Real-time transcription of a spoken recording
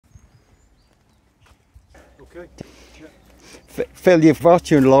Okay. Yeah. Phil, you've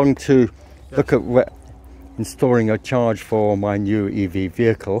asked you along to look at installing a charge for my new EV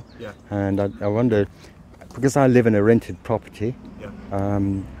vehicle. Yeah. And I wonder, because I live in a rented property, yeah.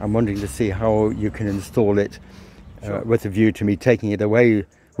 I'm wondering to see how you can install it with a view to me taking it away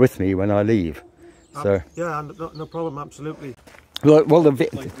with me when I leave. So yeah, no problem, absolutely. Well,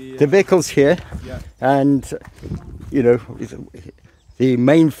 the vehicle's here, yeah. And you know, the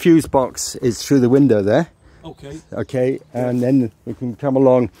main fuse box is through the window there. Okay. Okay, and then we can come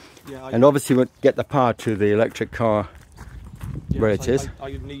along, and obviously we'll get the power to the electric car where it is.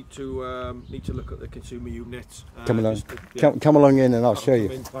 I need to look at the consumer units. Come along, come along in, and I'll show you.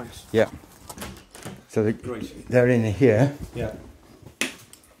 Thanks. Yeah. So they're in here. Yeah.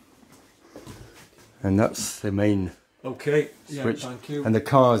 And that's the main switch. Thank you. And the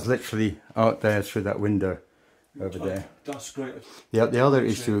car is literally out there through that window over there. That's great. Yeah, the other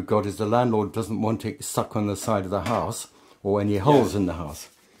issue we've got is the landlord doesn't want it stuck on the side of the house or any holes in the house.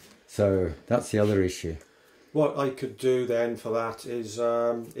 So that's the other issue. What I could do then for that is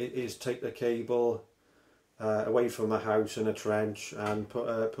take the cable away from the house in a trench and put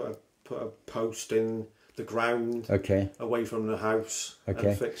a post in the ground away from the house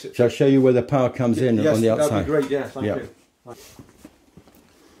and fix it. So I'll show you where the power comes in on the outside. That'd be great, yeah, thank you.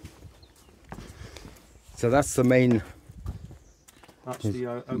 So that's the main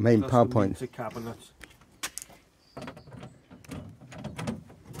main power point. The cabinet.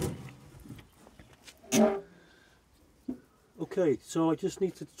 Okay, so I just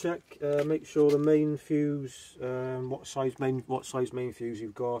need to check, make sure the main fuse, what size main fuse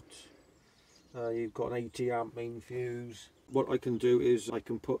you've got. You've got an 80 amp main fuse. What I can do is I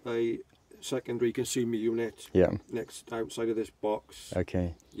can put a secondary consumer unit next outside of this box.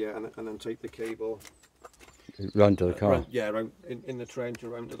 Okay. Yeah, and then take the cable. Run to the car. Around in the trench,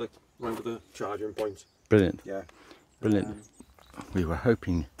 around to the charging point. Brilliant. Yeah. Brilliant. We were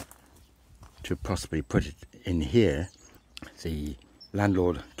hoping to possibly put it in here. The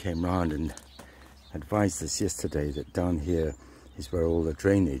landlord came round and advised us yesterday that down here is where all the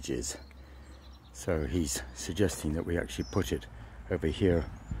drainage is. So he's suggesting that we actually put it over here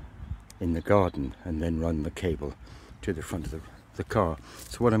in the garden and then run the cable to the front of the car.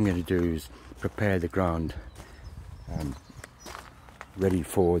 So what I'm going to do is prepare the ground ready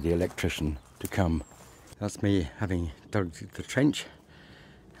for the electrician to come. That's me having dug the trench,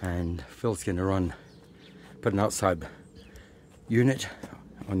 and Phil's going to put an outside unit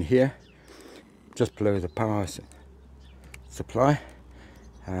on here just below the power supply,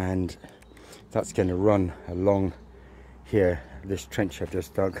 and that's going to run along here, this trench I've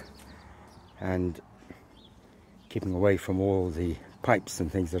just dug, and keeping away from all the pipes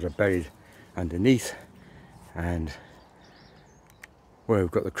and things that are buried underneath. And where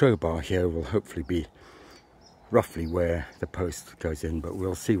we've got the crowbar here will hopefully be roughly where the post goes in, but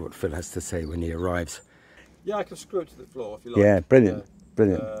we'll see what Phil has to say when he arrives. Yeah, I can screw it to the floor if you like. Yeah, brilliant,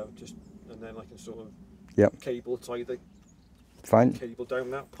 brilliant. And then I can sort of cable tie the cable down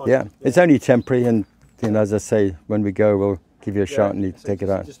that pipe. Yeah, it's only temporary, and you know, as I say, when we go, we'll give you a shout and you take it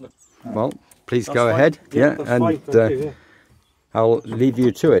out. Well, please go ahead. And I'll leave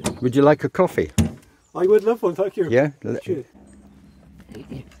you to it. Would you like a coffee? I would love one, thank you. Yeah. Cheers.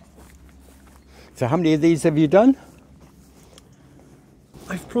 So how many of these have you done?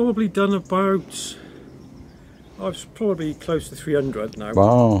 I've probably done about, I was probably close to 300 now.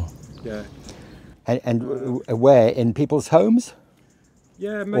 Wow. Yeah. And where? In people's homes?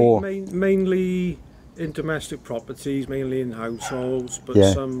 Yeah, mainly in domestic properties, mainly in households, but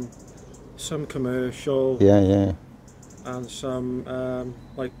some commercial. Yeah. And some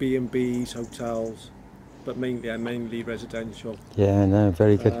like B&Bs, hotels, but mainly residential. Yeah, no,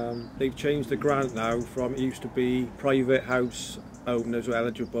 very good. They've changed the grant now from, it used to be private house owners were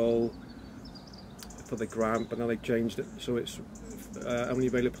eligible for the grant, but now they've changed it so it's only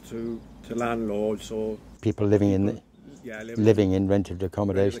available to landlords or people living in rented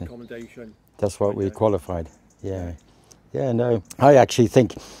accommodation. That's what we qualified. Yeah, no. I actually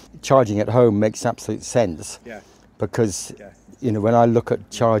think charging at home makes absolute sense. Yeah. Because you know, when I look at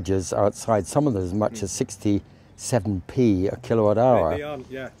charges outside, some of them as much as 67p a kilowatt hour. They are,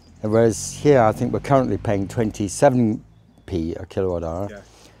 yeah. Whereas here, I think we're currently paying 27p a kilowatt hour.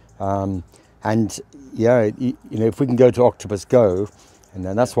 Yeah. And yeah, you know, if we can go to Octopus Go, and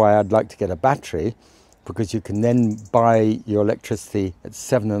then that's why I'd like to get a battery, because you can then buy your electricity at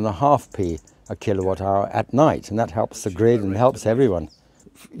 7.5p a kilowatt hour at night, and that helps the grid and helps everyone.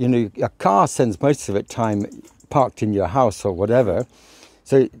 You know, a car spends most of its time parked in your house or whatever,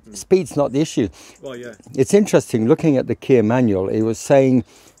 so speed's not the issue. Well, yeah. It's interesting looking at the Kia manual. It was saying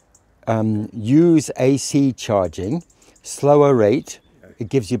use AC charging, slower rate, it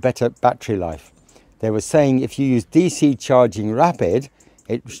gives you better battery life. They were saying if you use DC charging rapid,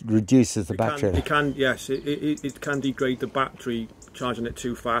 it reduces the battery. It can, yes, it can degrade the battery charging it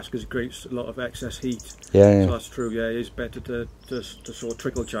too fast because it creates a lot of excess heat. Yeah. So that's true. Yeah, it is better to sort of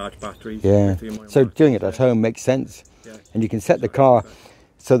trickle charge batteries. Yeah. So doing it at home makes sense. Yeah. And you can set the car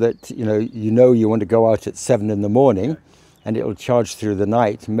so that you know you want to go out at 7 in the morning, and it'll charge through the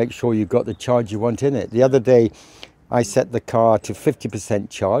night. And make sure you've got the charge you want in it. The other day, I set the car to 50%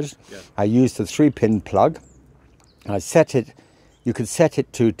 charged. Yeah. I used the 3-pin plug. I set it. You could set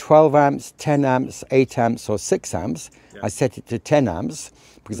it to 12 amps, 10 amps, 8 amps, or 6 amps. Yeah. I set it to 10 amps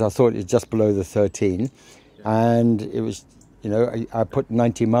because I thought it was just below the 13, and it was. I put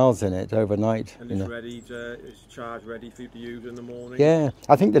 90 miles in it overnight. And it's ready it's charged, ready for you to use in the morning. Yeah,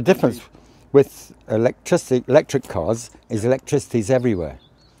 I think the difference with electric cars is electricity's everywhere.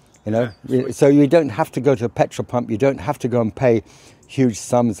 So you don't have to go to a petrol pump. You don't have to go and pay huge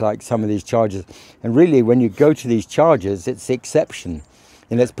sums like some of these chargers. And really, when you go to these chargers, it's the exception.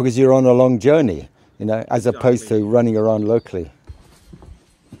 And it's because you're on a long journey, as opposed to running around locally.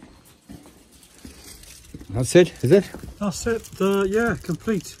 That's it, is it? That's it. Yeah,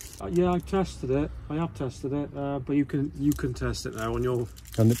 complete. Yeah, I have tested it, but you can test it now on your.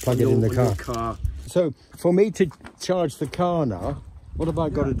 And plug it in the car. So for me to charge the car now, what have I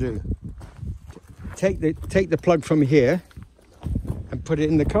got to do? Take the plug from here and put it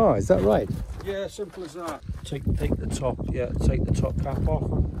in the car. Is that right? Yeah, simple as that. Take the top. Yeah, take the top cap off,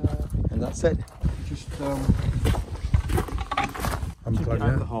 and that's it. Just unplug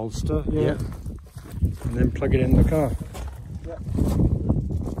that. The holster. Yeah. And then plug it in the car. Yeah.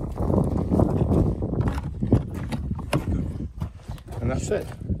 And that's it.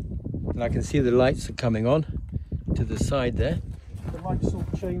 And I can see the lights are coming on to the side there. The lights will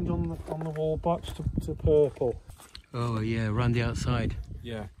change on the wall box to purple. Oh yeah, around the outside.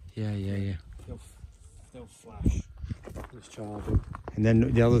 Yeah. Yeah. They'll flash. It's charging. And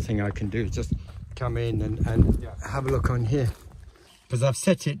then the other thing I can do is just come in and have a look on here. Because I've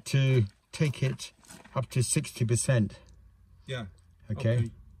set it to take it up to 60%. Yeah.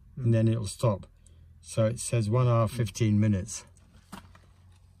 Okay. And then it'll stop. So it says 1 hour 15 minutes.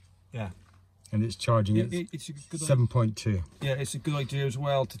 Yeah. And it's charging at 7.2. Yeah, it's a good idea as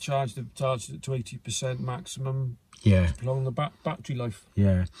well to charge it to 80% maximum. Yeah. To prolong the battery life.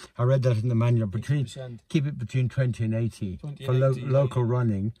 Yeah. I read that in the manual. Keep it between 20 and 80 for local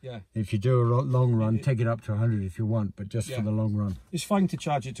running. Yeah. If you do a long run, take it up to 100 if you want, but just for the long run. It's fine to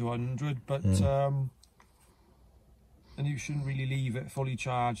charge it to 100, but and you shouldn't really leave it fully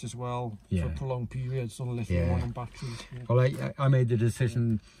charged as well for prolonged periods on lithium-ion batteries. Yeah. Well, I made the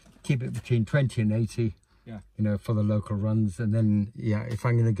decision. Keep it between 20 and 80, for the local runs, and then if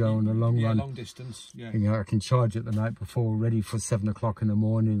I'm going to go on a long run, long distance, I can charge it the night before, ready for 7 o'clock in the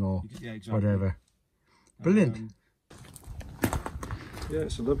morning or whatever. Brilliant. Yeah,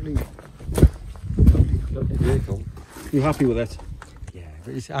 it's a lovely vehicle. You happy with it? Yeah,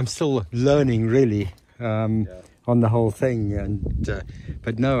 I'm still learning really on the whole thing, and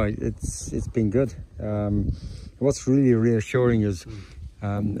but no, it's been good. What's really reassuring is.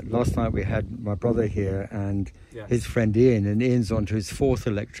 Last night we had my brother here and his friend Ian, and Ian's onto his 4th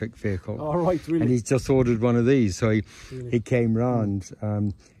electric vehicle. Oh, right, really? And he's just ordered one of these, so he came round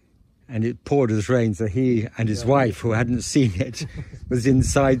and it poured as rain, so he and his wife, who hadn't seen it, was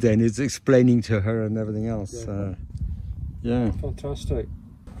inside there and he's explaining to her and everything else. Fantastic.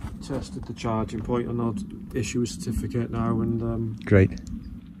 Tested the charging point and I'll issue a certificate now. And great.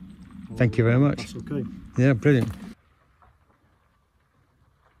 Thank you very much. That's okay. Yeah, brilliant.